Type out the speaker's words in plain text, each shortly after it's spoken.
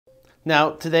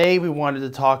Now, today we wanted to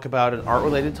talk about an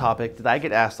art-related topic that I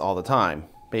get asked all the time.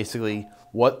 Basically,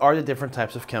 what are the different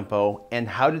types of Kenpo and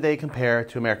how do they compare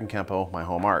to American Kenpo, my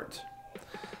home art?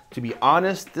 To be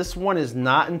honest, this one is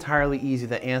not entirely easy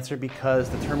to answer because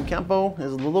the term Kenpo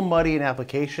is a little muddy in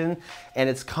application and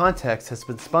its context has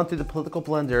been spun through the political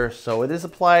blender, so it is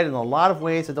applied in a lot of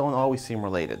ways that don't always seem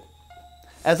related.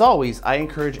 As always, I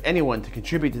encourage anyone to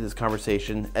contribute to this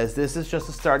conversation as this is just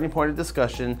a starting point of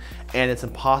discussion and it's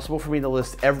impossible for me to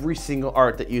list every single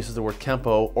art that uses the word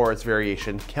Kenpo or its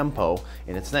variation Kempo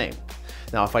in its name.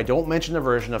 Now, if I don't mention a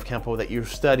version of Kenpo that you've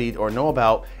studied or know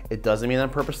about, it doesn't mean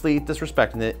I'm purposely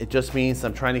disrespecting it. It just means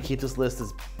I'm trying to keep this list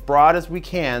as broad as we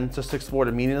can just to explore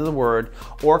the meaning of the word,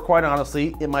 or quite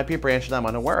honestly, it might be a branch that I'm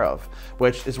unaware of,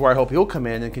 which is where I hope you'll come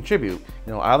in and contribute.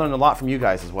 You know, I learned a lot from you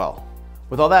guys as well.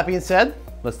 With all that being said,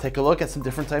 let's take a look at some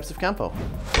different types of Kenpo.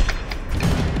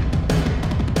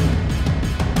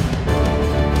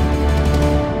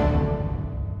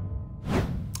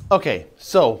 Okay,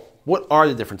 so what are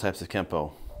the different types of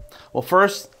Kenpo? Well,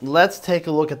 first, let's take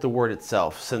a look at the word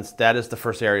itself, since that is the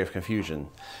first area of confusion.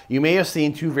 You may have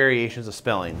seen two variations of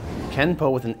spelling,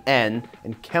 Kenpo with an N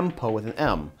and Kempo with an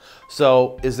M.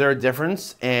 So is there a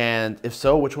difference? And if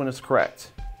so, which one is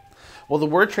correct? Well, the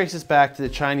word traces back to the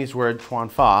Chinese word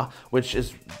Chuanfa, which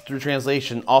is, through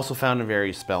translation, also found in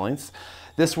various spellings.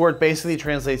 This word basically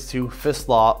translates to fist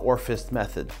law or fist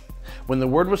method. When the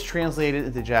word was translated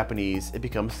into Japanese, it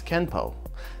becomes Kenpo.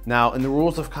 Now, in the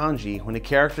rules of kanji, when a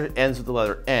character ends with the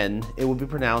letter N, it will be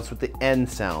pronounced with the N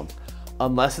sound,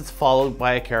 unless it's followed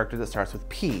by a character that starts with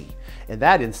P. In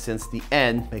that instance, the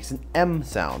N makes an M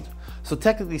sound. So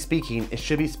technically speaking, it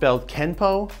should be spelled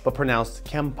Kenpo, but pronounced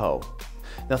Kempo.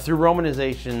 Now, through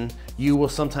romanization, you will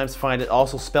sometimes find it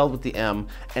also spelled with the M,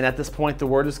 and at this point, the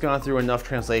word has gone through enough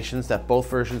translations that both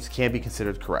versions can be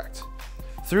considered correct.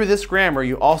 Through this grammar,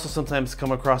 you also sometimes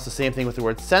come across the same thing with the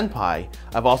word senpai.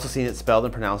 I've also seen it spelled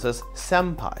and pronounced as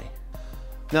senpai.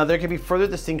 Now, there can be further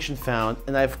distinction found,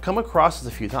 and I've come across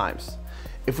this a few times.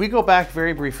 If we go back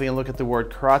very briefly and look at the word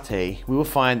karate, we will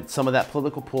find some of that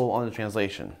political pull on the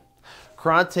translation.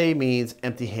 Karate means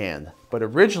empty hand, but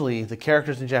originally the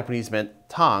characters in Japanese meant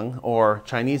tang, or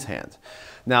Chinese hand.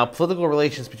 Now, political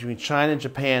relations between China and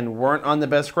Japan weren't on the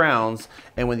best grounds,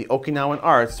 and when the Okinawan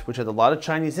arts, which had a lot of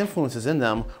Chinese influences in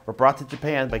them, were brought to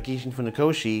Japan by Gishin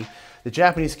Funakoshi, the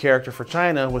Japanese character for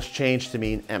China was changed to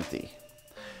mean empty.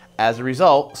 As a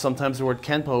result, sometimes the word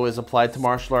Kenpo is applied to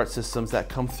martial arts systems that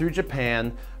come through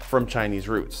Japan from Chinese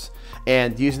roots.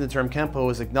 And using the term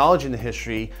Kenpo is acknowledging the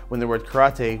history when the word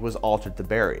karate was altered to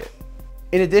bury it.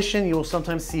 In addition, you will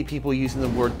sometimes see people using the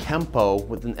word Kempo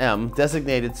with an M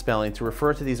designated spelling to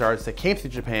refer to these arts that came through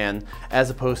Japan, as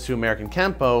opposed to American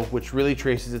Kenpo, which really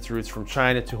traces its roots from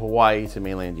China to Hawaii to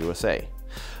mainland USA.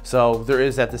 So there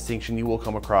is that distinction you will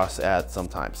come across at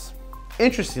sometimes.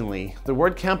 Interestingly, the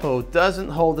word Kenpo doesn't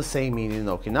hold the same meaning in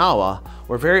Okinawa,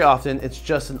 where very often it's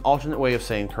just an alternate way of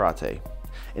saying karate.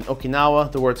 In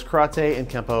Okinawa, the words karate and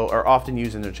Kenpo are often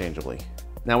used interchangeably.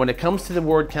 Now, when it comes to the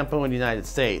word Kenpo in the United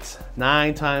States,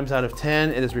 9 times out of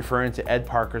 10, it is referring to Ed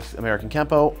Parker's American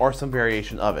Kenpo or some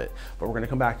variation of it, but we're going to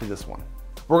come back to this one.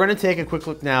 We're going to take a quick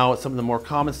look now at some of the more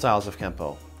common styles of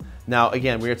Kenpo. Now,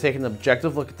 again, we are taking an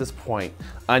objective look at this point.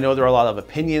 I know there are a lot of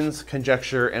opinions,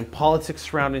 conjecture, and politics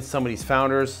surrounding some of these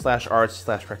founders, arts,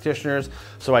 practitioners,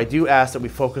 so I do ask that we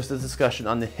focus the discussion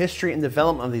on the history and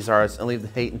development of these arts and leave the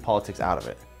hate and politics out of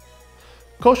it.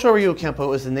 Kosho Ryu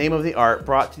Kenpo is the name of the art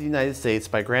brought to the United States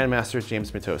by Grandmaster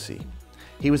James Mitosi.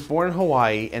 He was born in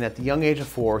Hawaii, and at the young age of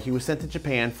 4, he was sent to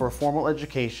Japan for a formal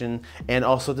education and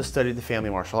also to study the family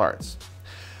martial arts.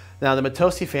 Now, the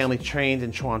Mitosi family trained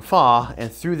in Chuanfa,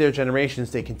 and through their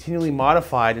generations, they continually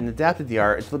modified and adapted the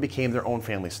art until it became their own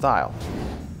family style.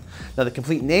 Now, the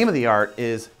complete name of the art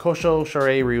is Kosho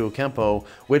Shorei Ryu Kenpo,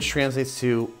 which translates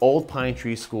to Old Pine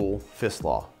Tree School Fist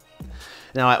Law.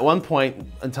 Now, at one point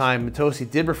in time, Mitosi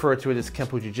did refer to it as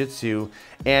Kenpo Jiu-Jitsu,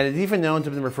 and it's even known to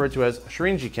have been referred to as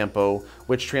Shorinji Kenpo,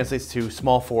 which translates to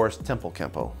Small Force Temple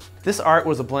Kenpo. This art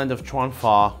was a blend of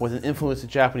Chuanfa with an influence of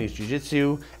Japanese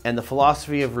Jiu-Jitsu and the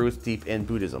philosophy of roots deep in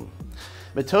Buddhism.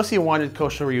 Mitosi wanted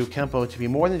Kosho Ryu Kenpo to be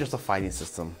more than just a fighting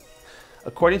system.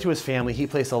 According to his family, he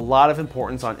placed a lot of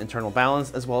importance on internal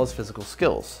balance as well as physical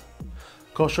skills.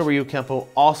 Kosho Ryu Kenpo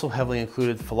also heavily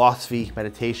included philosophy,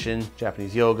 meditation,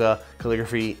 Japanese yoga,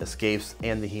 calligraphy, escapes,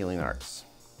 and the healing arts.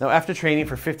 Now, after training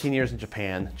for 15 years in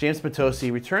Japan, James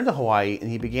Mitosi returned to Hawaii and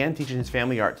he began teaching his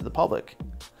family art to the public.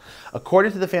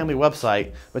 According to the family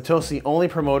website, Mitosi only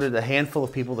promoted a handful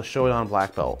of people to Shodan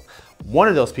Black Belt. One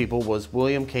of those people was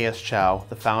William K.S. Chow,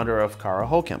 the founder of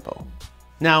Kara-Ho Kenpo.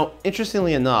 Now,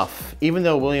 interestingly enough, even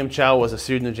though William Chow was a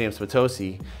student of James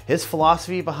Potosi, his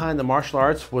philosophy behind the martial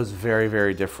arts was very,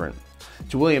 very different.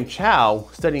 To William Chow,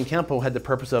 studying Kenpo had the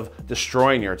purpose of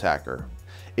destroying your attacker.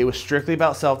 It was strictly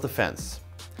about self-defense.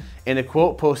 In a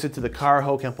quote posted to the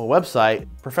Karaho Kenpo website,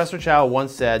 Professor Chow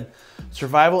once said,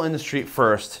 "Survival in the street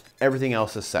first, everything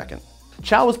else is second."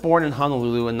 Chow was born in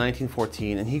Honolulu in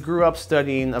 1914, and he grew up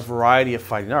studying a variety of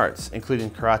fighting arts, including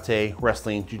karate,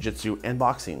 wrestling, jiu-jitsu, and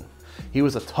boxing. He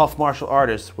was a tough martial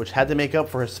artist, which had to make up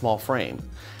for his small frame.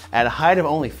 At a height of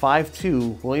only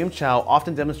 5'2", William Chow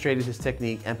often demonstrated his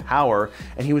technique and power,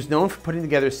 and he was known for putting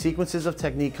together sequences of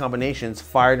technique combinations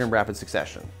fired in rapid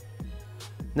succession.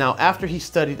 Now, after he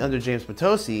studied under James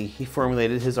Potosi, he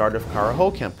formulated his art of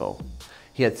Karaho Kenpo.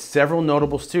 He had several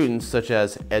notable students such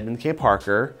as Edmund K.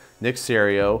 Parker, Nick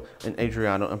Serio, and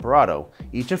Adriano Imperato,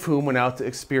 each of whom went out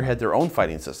to spearhead their own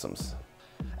fighting systems.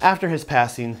 After his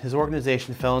passing, his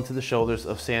organization fell into the shoulders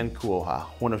of San Kuoha,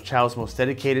 one of Chow's most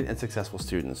dedicated and successful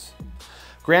students.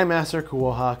 Grandmaster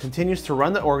Kuoha continues to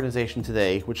run the organization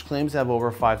today, which claims to have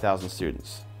over 5,000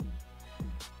 students.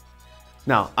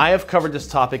 Now, I have covered this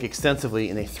topic extensively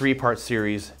in a 3-part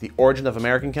series: the origin of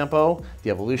American Kenpo,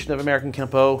 the evolution of American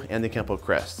Kenpo, and the Kenpo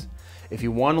crest. If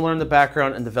you want to learn the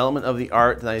background and development of the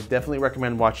art, then I definitely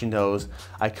recommend watching those.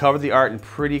 I covered the art in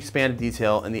pretty expanded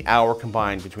detail in the hour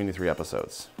combined between the 3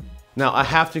 episodes. Now, I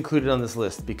have to include it on this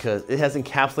list because it has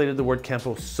encapsulated the word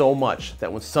Kenpo so much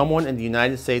that when someone in the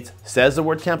United States says the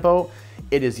word Kenpo,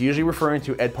 it is usually referring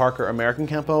to Ed Parker American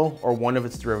Kenpo or one of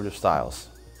its derivative styles.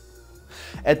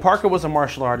 Ed Parker was a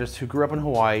martial artist who grew up in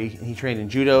Hawaii, and he trained in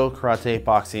judo, karate,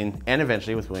 boxing, and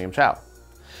eventually with William Chow.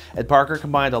 Ed Parker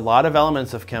combined a lot of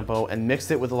elements of Kenpo and mixed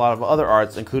it with a lot of other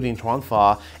arts, including Chuan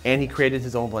Fa, and he created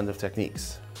his own blend of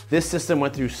techniques. This system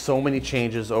went through so many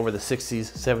changes over the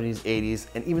 60s, 70s, 80s,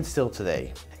 and even still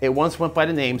today. It once went by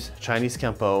the names Chinese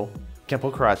Kenpo,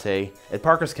 Kenpo Karate, Ed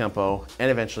Parker's Kenpo, and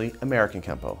eventually American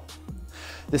Kenpo.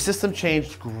 The system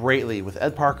changed greatly, with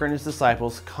Ed Parker and his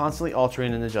disciples constantly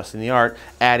altering and adjusting the art,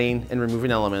 adding and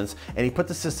removing elements, and he put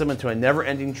the system into a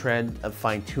never-ending trend of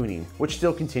fine-tuning, which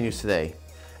still continues today.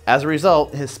 As a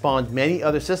result, it has spawned many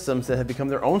other systems that have become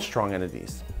their own strong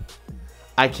entities.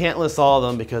 I can't list all of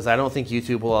them because I don't think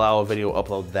YouTube will allow a video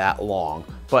upload that long,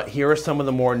 but here are some of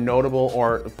the more notable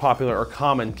or popular or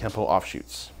common Kenpo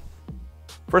offshoots.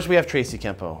 First, we have Tracy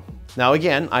Kenpo. Now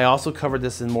again, I also covered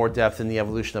this in more depth in the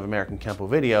evolution of American Kenpo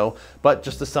video, but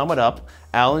just to sum it up,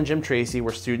 Al and Jim Tracy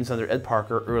were students under Ed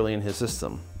Parker early in his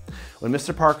system. When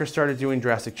Mr. Parker started doing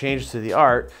drastic changes to the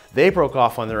art, they broke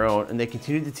off on their own and they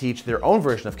continued to teach their own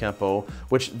version of Kenpo,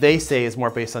 which they say is more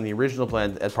based on the original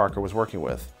blend Ed Parker was working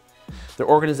with. Their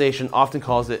organization often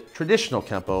calls it traditional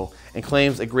Kenpo and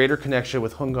claims a greater connection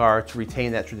with Hung Gar to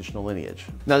retain that traditional lineage.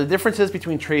 Now, the differences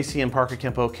between Tracy and Parker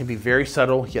Kenpo can be very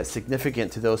subtle yet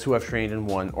significant to those who have trained in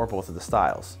one or both of the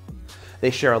styles.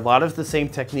 They share a lot of the same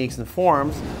techniques and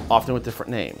forms, often with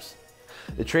different names.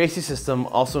 The Tracy system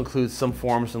also includes some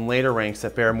forms in later ranks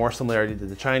that bear more similarity to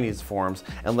the Chinese forms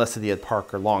and less to the Ed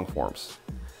Parker long forms.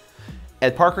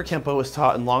 Ed Parker Kenpo is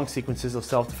taught in long sequences of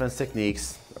self-defense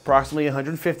techniques, approximately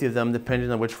 150 of them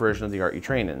depending on which version of the art you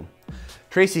train in.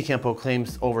 Tracy Kenpo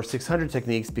claims over 600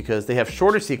 techniques because they have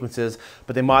shorter sequences,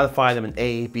 but they modify them in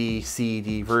A, B, C,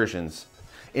 D versions.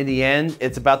 In the end,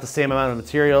 it's about the same amount of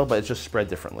material, but it's just spread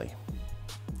differently.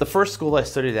 The first school I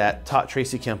studied at taught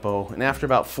Tracy Kenpo, and after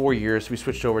about 4 years, we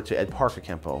switched over to Ed Parker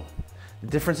Kenpo. The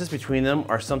differences between them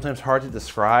are sometimes hard to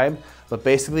describe, but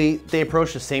basically they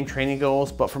approach the same training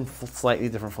goals, but from slightly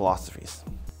different philosophies.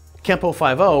 Kenpo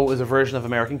 5.0 is a version of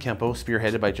American Kenpo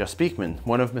spearheaded by Jeff Speakman,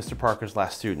 one of Mr. Parker's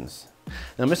last students.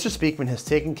 Now, Mr. Speakman has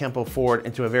taken Kenpo forward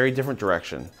into a very different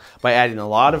direction by adding a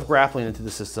lot of grappling into the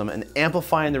system and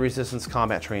amplifying the resistance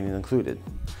combat training included.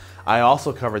 I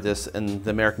also covered this in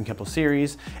the American Kenpo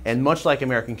series, and much like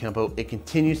American Kenpo, it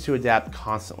continues to adapt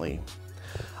constantly.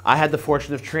 I had the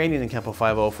fortune of training in Kenpo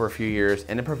 5.0 for a few years,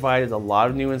 and it provided a lot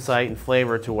of new insight and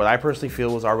flavor to what I personally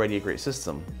feel was already a great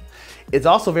system. It's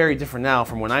also very different now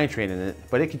from when I trained in it,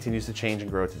 but it continues to change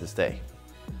and grow to this day.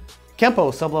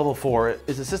 Kenpo Sublevel 4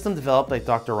 is a system developed by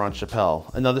Dr. Ron Chappell,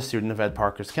 another student of Ed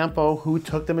Parker's Kenpo, who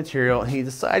took the material and he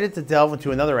decided to delve into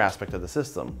another aspect of the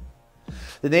system.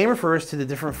 The name refers to the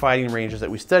different fighting ranges that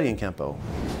we study in Kenpo.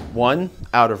 1,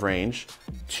 out of range.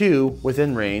 2,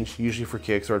 within range, usually for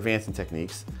kicks or advancing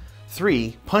techniques.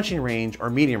 3, punching range or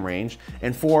medium range.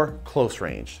 And 4, close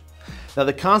range. Now,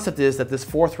 the concept is that this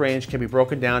fourth range can be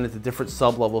broken down into different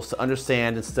sub-levels to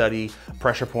understand and study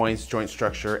pressure points, joint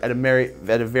structure at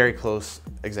a very close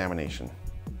examination.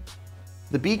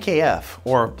 The BKF,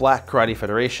 or Black Karate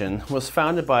Federation, was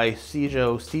founded by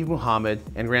Sijo Steve Muhammad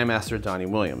and Grandmaster Donnie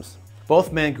Williams.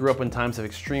 Both men grew up in times of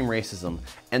extreme racism,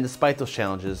 and despite those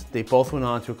challenges, they both went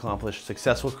on to accomplish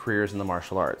successful careers in the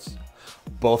martial arts.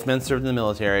 Both men served in the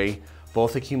military,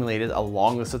 both accumulated a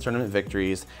long list of tournament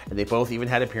victories, and they both even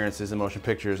had appearances in motion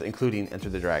pictures, including Enter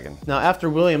the Dragon. Now, after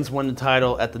Williams won the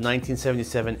title at the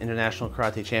 1977 International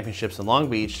Karate Championships in Long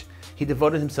Beach, he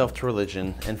devoted himself to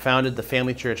religion and founded the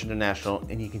Family Church International,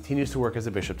 and he continues to work as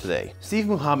a bishop today. Steve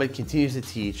Muhammad continues to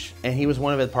teach, and he was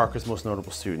one of Ed Parker's most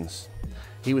notable students.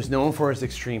 He was known for his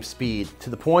extreme speed,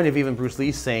 to the point of even Bruce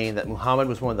Lee saying that Muhammad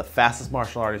was one of the fastest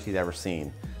martial artists he'd ever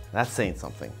seen. That's saying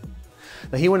something.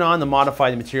 Now, he went on to modify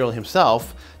the material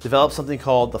himself, develop something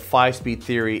called the 5-speed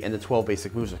theory and the 12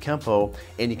 basic moves of Kempo,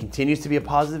 and he continues to be a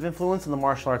positive influence in the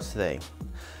martial arts today.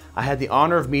 I had the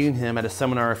honor of meeting him at a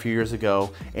seminar a few years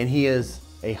ago, and he is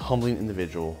a humbling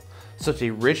individual. Such a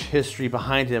rich history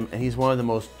behind him, and he's one of the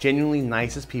most genuinely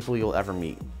nicest people you'll ever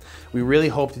meet. We really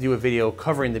hope to do a video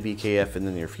covering the BKF in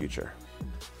the near future.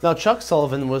 Now, Chuck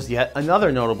Sullivan was yet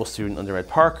another notable student under Ed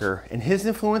Parker, and his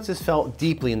influence is felt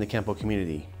deeply in the Kempo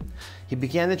community. He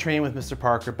began to train with Mr.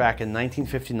 Parker back in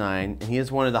 1959, and he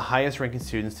is one of the highest ranking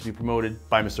students to be promoted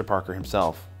by Mr. Parker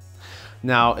himself.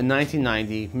 Now, in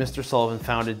 1990, Mr. Sullivan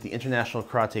founded the International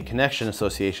Karate Connection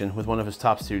Association with one of his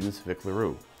top students, Vic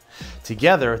LaRue.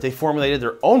 Together, they formulated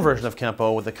their own version of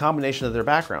Kempo with a combination of their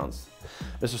backgrounds.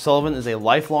 Mr. Sullivan is a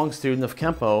lifelong student of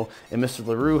Kempo, and Mr.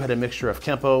 LaRue had a mixture of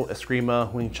Kempo,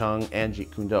 Eskrima, Wing Chun, and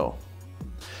Jeet Kune Do.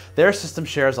 Their system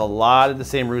shares a lot of the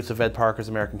same roots of Ed Parker's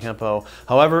American Kempo.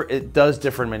 However, it does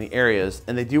differ in many areas,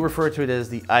 and they do refer to it as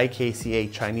the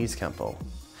IKCA Chinese Kempo.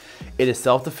 It is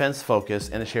self-defense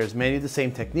focused, and it shares many of the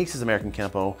same techniques as American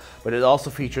Kempo, but it also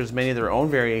features many of their own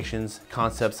variations,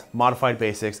 concepts, modified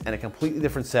basics, and a completely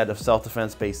different set of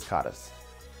self-defense based katas.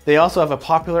 They also have a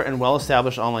popular and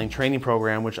well-established online training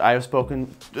program, which I have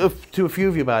spoken to a few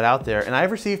of you about out there, and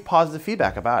I've received positive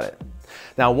feedback about it.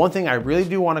 Now, one thing I really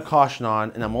do want to caution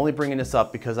on, and I'm only bringing this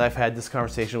up because I've had this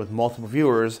conversation with multiple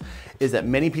viewers, is that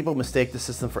many people mistake the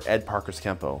system for Ed Parker's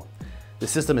Kempo. The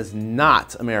system is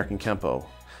not American Kempo.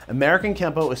 American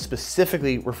Kempo is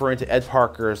specifically referring to Ed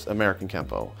Parker's American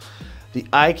Kempo. The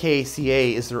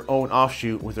IKCA is their own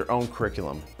offshoot with their own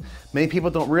curriculum. Many people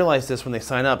don't realize this when they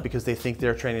sign up because they think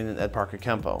they're training in Ed Parker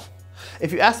Kempo.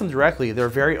 If you ask them directly, they're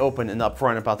very open and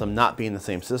upfront about them not being the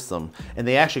same system, and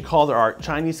they actually call their art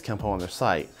Chinese Kempo on their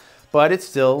site. But it's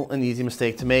still an easy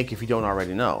mistake to make if you don't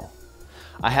already know.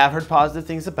 I have heard positive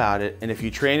things about it, and if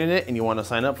you train in it and you want to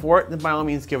sign up for it, then by all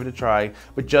means give it a try,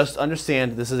 but just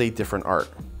understand this is a different art.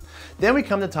 Then we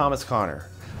come to Thomas Connor.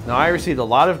 Now, I received a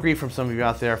lot of grief from some of you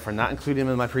out there for not including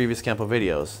him in my previous Kempo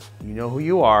videos. You know who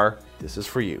you are, this is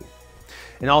for you.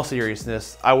 In all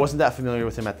seriousness, I wasn't that familiar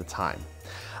with him at the time.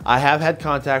 I have had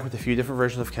contact with a few different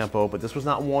versions of Kempo, but this was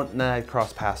not one that I'd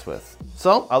crossed paths with.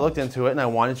 So I looked into it, and I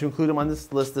wanted to include him on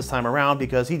this list this time around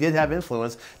because he did have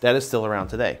influence that is still around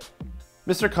today.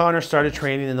 Mr. Connor started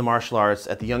training in the martial arts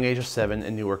at the young age of 7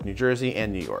 in Newark, New Jersey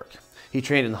and New York. He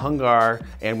trained in Hung Gar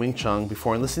and Wing Chun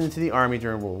before enlisting into the Army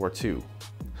during World War II.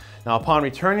 Now, upon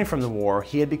returning from the war,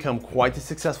 he had become quite a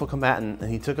successful combatant, and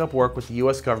he took up work with the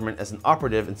US government as an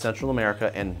operative in Central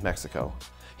America and Mexico.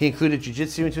 He included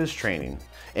jiu-jitsu into his training,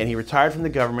 and he retired from the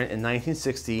government in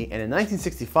 1960, and in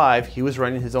 1965, he was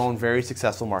running his own very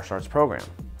successful martial arts program.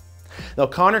 Now,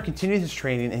 Connor continued his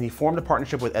training, and he formed a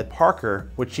partnership with Ed Parker,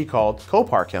 which he called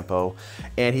Kopar Kempo,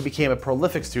 and he became a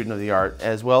prolific student of the art,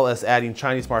 as well as adding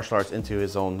Chinese martial arts into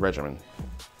his own regimen.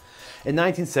 In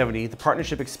 1970, the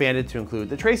partnership expanded to include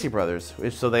the Tracy brothers,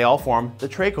 so they all formed the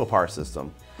Kopar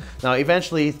system. Now,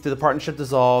 eventually, the partnership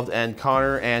dissolved, and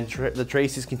Connor and the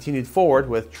Tracys continued forward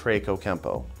with Traco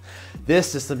Kempo. This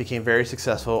system became very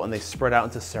successful, and they spread out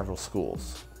into several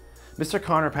schools. Mr.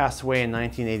 Connor passed away in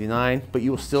 1989, but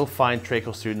you will still find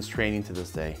Traco students training to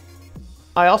this day.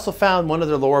 I also found one of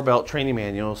their lower belt training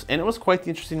manuals, and it was quite the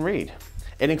interesting read.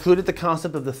 It included the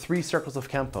concept of the 3 circles of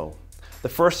Kempo. The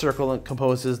first circle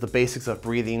composes the basics of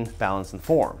breathing, balance, and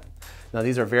form. Now,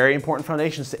 these are very important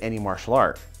foundations to any martial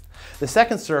art. The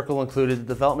second circle included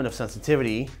the development of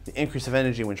sensitivity, the increase of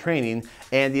energy when training,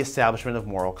 and the establishment of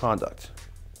moral conduct.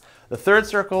 The third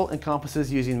circle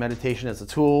encompasses using meditation as a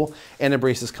tool and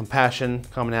embraces compassion,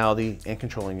 commonality, and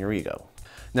controlling your ego.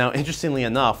 Now, interestingly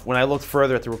enough, when I looked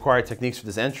further at the required techniques for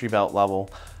this entry belt level,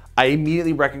 I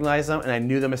immediately recognized them, and I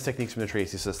knew them as techniques from the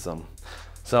Tracy system.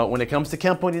 So when it comes to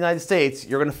Kempo in the United States,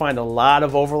 you're going to find a lot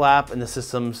of overlap in the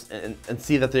systems and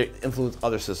see that they influence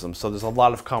other systems. So there's a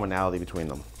lot of commonality between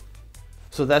them.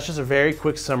 So that's just a very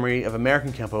quick summary of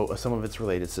American Kempo of some of its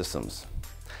related systems.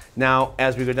 Now,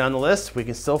 as we go down the list, we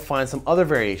can still find some other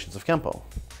variations of Kempo.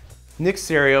 Nick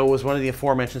Serio was one of the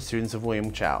aforementioned students of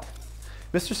William Chow.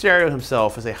 Mr. Serio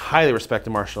himself is a highly respected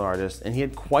martial artist, and he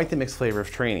had quite the mixed flavor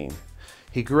of training.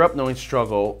 He grew up knowing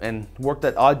struggle and worked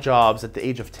at odd jobs at the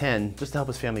age of 10 just to help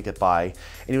his family get by,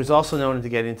 and he was also known to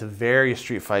get into various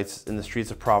street fights in the streets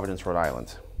of Providence, Rhode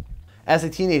Island. As a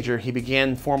teenager, he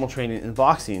began formal training in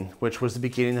boxing, which was the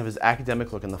beginning of his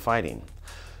academic look into fighting.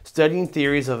 Studying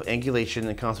theories of angulation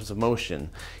and concepts of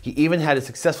motion, he even had a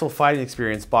successful fighting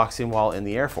experience boxing while in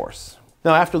the Air Force.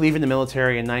 Now, after leaving the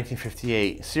military in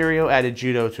 1958, Serio added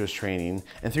judo to his training,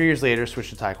 and 3 years later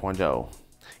switched to taekwondo.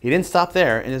 He didn't stop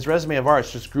there, and his resume of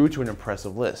arts just grew to an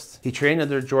impressive list. He trained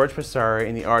under George Passari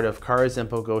in the art of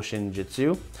Kara-Zempo Goshin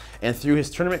Jitsu, and through his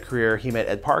tournament career, he met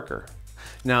Ed Parker.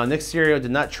 Now, Nick Serio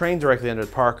did not train directly under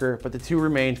Ed Parker, but the two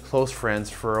remained close friends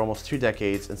for almost 2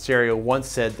 decades, and Serio once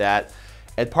said that,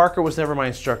 "Ed Parker was never my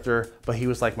instructor, but he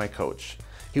was like my coach.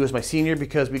 He was my senior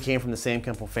because we came from the same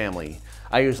Kenpo family.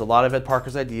 I used a lot of Ed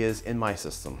Parker's ideas in my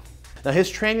system." Now, his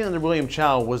training under William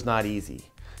Chow was not easy.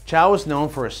 Chow was known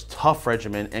for his tough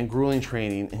regimen and grueling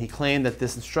training, and he claimed that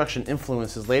this instruction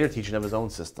influenced his later teaching of his own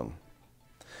system.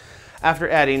 After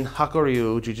adding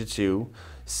Hakuryu Jiu-Jitsu,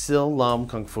 Sil Lum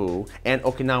Kung Fu, and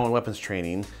Okinawan weapons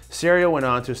training, Serio went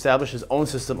on to establish his own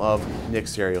system of Nick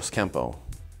Serio's Kempo.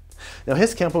 Now,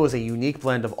 his Kenpo is a unique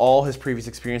blend of all his previous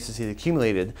experiences he'd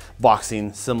accumulated: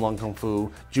 boxing, Simlung Kung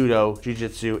Fu, Judo,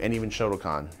 Jiu-Jitsu, and even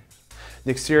Shotokan.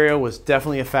 Nick Serio was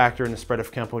definitely a factor in the spread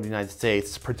of Kenpo in the United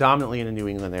States, predominantly in the New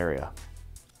England area.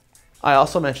 I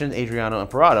also mentioned Adriano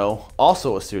Imperato,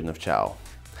 also a student of Chow.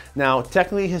 Now,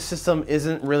 technically his system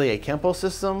isn't really a Kenpo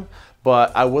system,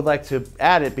 but I would like to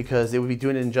add it because it would be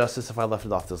doing it injustice if I left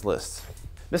it off this list.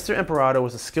 Mr. Imperato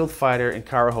was a skilled fighter in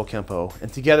Karaho Kenpo,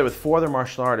 and together with 4 other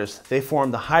martial artists, they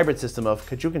formed the hybrid system of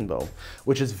Kajukenbo,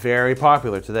 which is very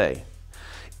popular today.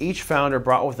 Each founder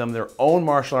brought with them their own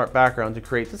martial art background to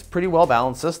create this pretty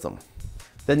well-balanced system.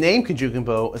 The name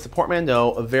Kajukenbo is a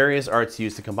portmanteau of various arts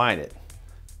used to combine it.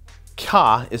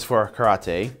 Ka is for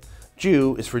karate,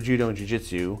 Ju is for judo and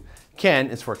jiu-jitsu, Ken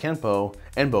is for Kenpo,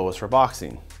 and Bo is for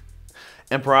boxing.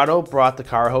 Imperato brought the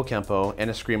Karaho Kenpo and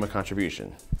Eskrima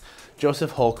contribution.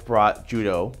 Joseph Hulk brought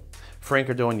judo, Frank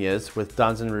Ordonez with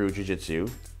Danzanryu Jiu-Jitsu,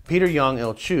 Peter Young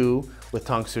Il Chu with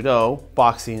Tang Sudo,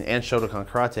 boxing and Shotokan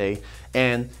karate,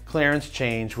 and Clarence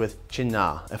Change with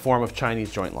Chin-Na, a form of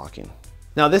Chinese joint locking.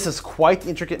 Now, this is quite the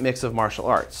intricate mix of martial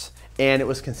arts, and it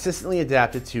was consistently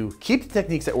adapted to keep the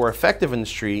techniques that were effective in the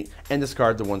street and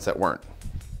discard the ones that weren't.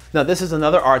 Now, this is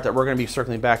another art that we're going to be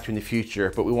circling back to in the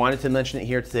future, but we wanted to mention it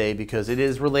here today because it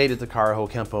is related to Karaho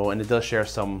Kenpo and it does share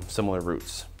some similar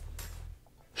roots.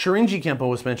 Shorinji Kenpo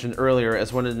was mentioned earlier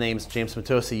as one of the names James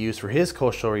Matosi used for his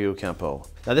Koshoryu Kenpo.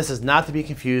 Now, this is not to be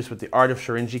confused with the art of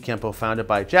Shorinji Kenpo founded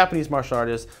by Japanese martial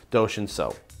artist Doshin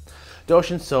So.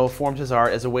 Doshin So formed his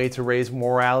art as a way to raise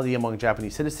morality among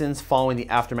Japanese citizens following the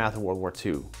aftermath of World War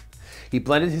II. He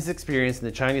blended his experience in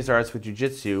the Chinese arts with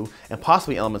jiu-jitsu and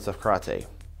possibly elements of karate.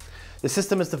 The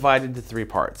system is divided into 3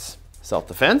 parts: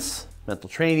 self-defense, mental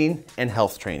training, and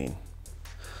health training.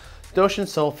 Doshin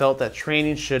So felt that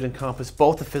training should encompass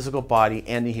both the physical body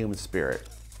and the human spirit.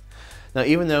 Now,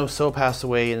 even though So passed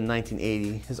away in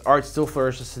 1980, his art still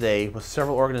flourishes today with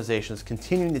several organizations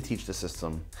continuing to teach the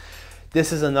system.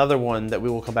 This is another one that we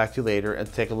will come back to later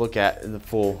and take a look at in the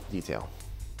full detail.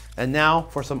 And now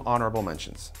for some honorable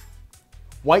mentions.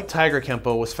 White Tiger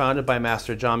Kenpo was founded by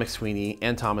Master John McSweeney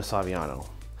and Thomas Saviano.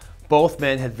 Both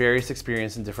men had various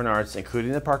experience in different arts,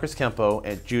 including the Parker's Kenpo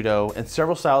and Judo, and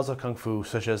several styles of Kung Fu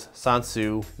such as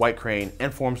Sansu, White Crane,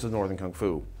 and forms of Northern Kung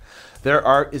Fu. Their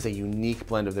art is a unique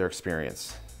blend of their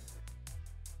experience.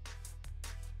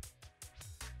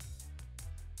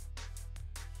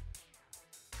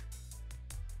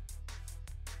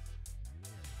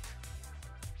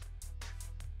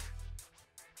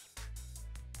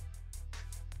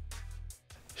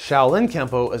 Shaolin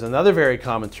Kenpo is another very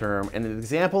common term and an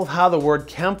example of how the word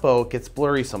Kenpo gets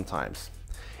blurry sometimes.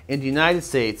 In the United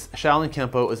States, Shaolin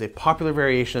Kenpo is a popular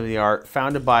variation of the art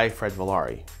founded by Fred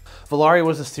Villari. Villari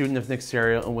was a student of Nick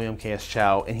Serio and William K.S.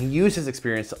 Chow, and he used his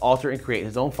experience to alter and create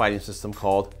his own fighting system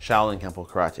called Shaolin Kenpo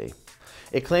Karate.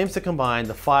 It claims to combine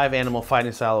the 5-animal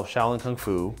fighting style of Shaolin Kung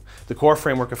Fu, the core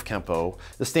framework of Kenpo,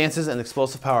 the stances and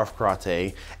explosive power of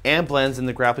karate, and blends in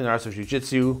the grappling arts of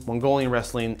Jiu-Jitsu, Mongolian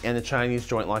wrestling, and the Chinese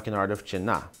joint locking art of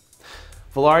Chin-Na.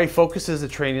 Villari focuses the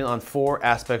training on 4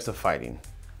 aspects of fighting: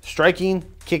 striking,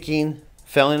 kicking,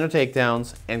 failing or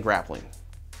takedowns, and grappling.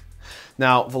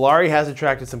 Now, Villari has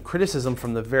attracted some criticism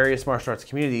from the various martial arts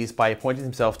communities by appointing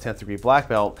himself 10th degree black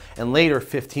belt and later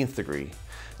 15th degree.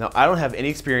 Now, I don't have any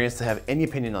experience to have any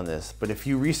opinion on this, but if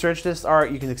you research this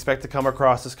art, you can expect to come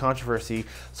across this controversy,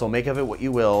 so make of it what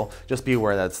you will, just be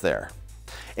aware that it's there.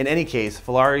 In any case,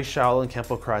 Valari Shaolin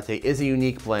Kenpo Karate is a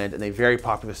unique blend and a very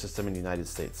popular system in the United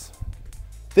States.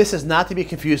 This is not to be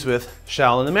confused with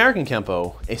Shaolin American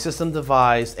Kenpo, a system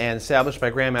devised and established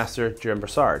by Grandmaster Jim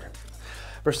Broussard.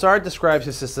 Broussard describes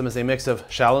his system as a mix of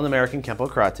Shaolin American Kenpo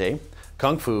Karate,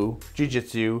 Kung Fu,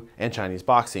 Jiu-Jitsu, and Chinese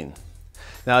boxing.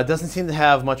 Now, it doesn't seem to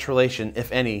have much relation,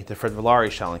 if any, to Fred Valari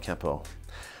Shaolin Kenpo.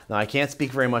 Now, I can't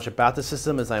speak very much about the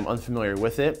system as I'm unfamiliar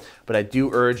with it, but I do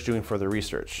urge doing further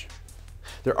research.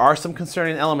 There are some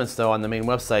concerning elements, though, on the main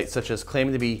website, such as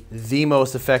claiming to be the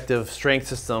most effective strength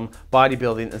system,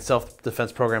 bodybuilding, and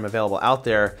self-defense program available out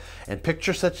there, and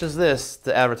pictures such as this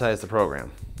to advertise the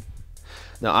program.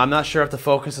 Now, I'm not sure if the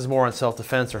focus is more on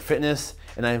self-defense or fitness,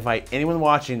 and I invite anyone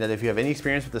watching that if you have any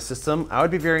experience with the system, I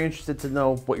would be very interested to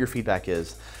know what your feedback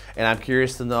is, and I'm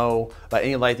curious to know about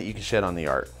any light that you can shed on the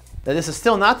art. Now, this is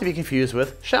still not to be confused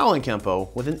with Shaolin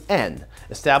Kenpo with an N,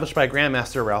 established by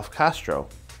Grandmaster Ralph Castro.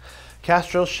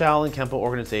 Castro's Shaolin Kenpo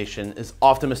organization is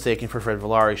often mistaken for Fred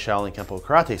Valari's Shaolin Kenpo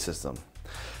karate system.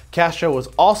 Castro was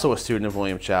also a student of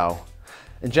William Chow,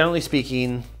 and generally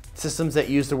speaking, systems that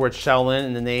use the word Shaolin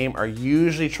in the name are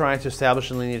usually trying to establish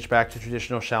a lineage back to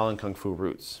traditional Shaolin Kung Fu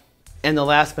roots. And the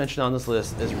last mention on this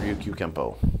list is Ryukyu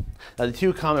Kenpo. Now, the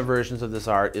two common versions of this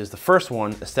art is the first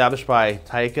one, established by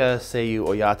Taika Seiyu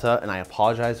Oyata, and I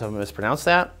apologize if I mispronounced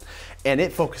that, and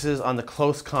it focuses on the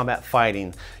close combat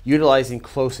fighting, utilizing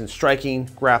close and striking,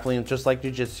 grappling just like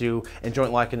Jiu-Jitsu, and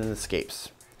joint locking and escapes.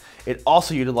 It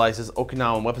also utilizes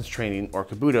Okinawan weapons training, or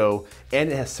Kabuto,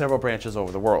 and it has several branches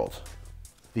over the world.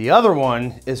 The other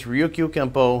one is Ryukyu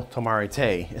Kenpo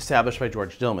Tomarite, established by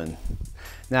George Dillman.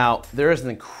 Now, there is an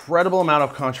incredible amount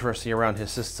of controversy around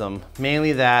his system,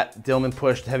 mainly that Dillman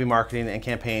pushed heavy marketing and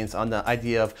campaigns on the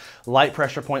idea of light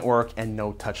pressure point work and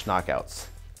no-touch knockouts.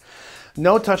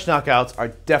 No-touch knockouts are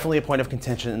definitely a point of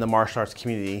contention in the martial arts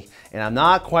community, and I'm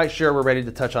not quite sure we're ready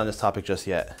to touch on this topic just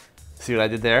yet. See what I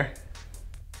did there?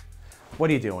 What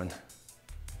are you doing?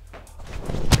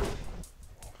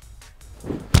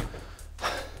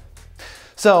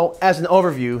 So, as an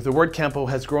overview, the word Kenpo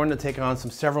has grown to take on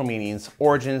several meanings,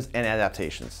 origins, and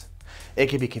adaptations. It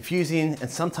can be confusing, and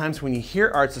sometimes when you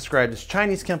hear arts described as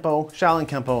Chinese Kenpo, Shaolin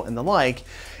Kenpo, and the like,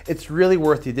 it's really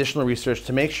worth the additional research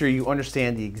to make sure you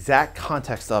understand the exact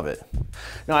context of it.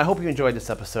 Now, I hope you enjoyed this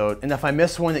episode, and if I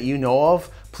missed one that you know of,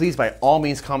 please by all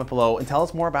means comment below and tell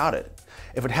us more about it.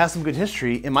 If it has some good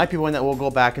history, it might be one that we'll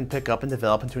go back and pick up and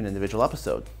develop into an individual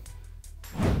episode.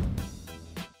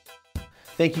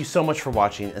 Thank you so much for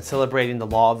watching and celebrating the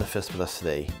Law of the Fist with us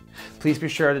today. Please be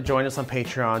sure to join us on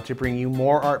Patreon to bring you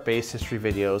more art-based history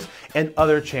videos and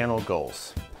other channel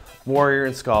goals. Warrior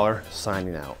and Scholar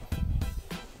signing out.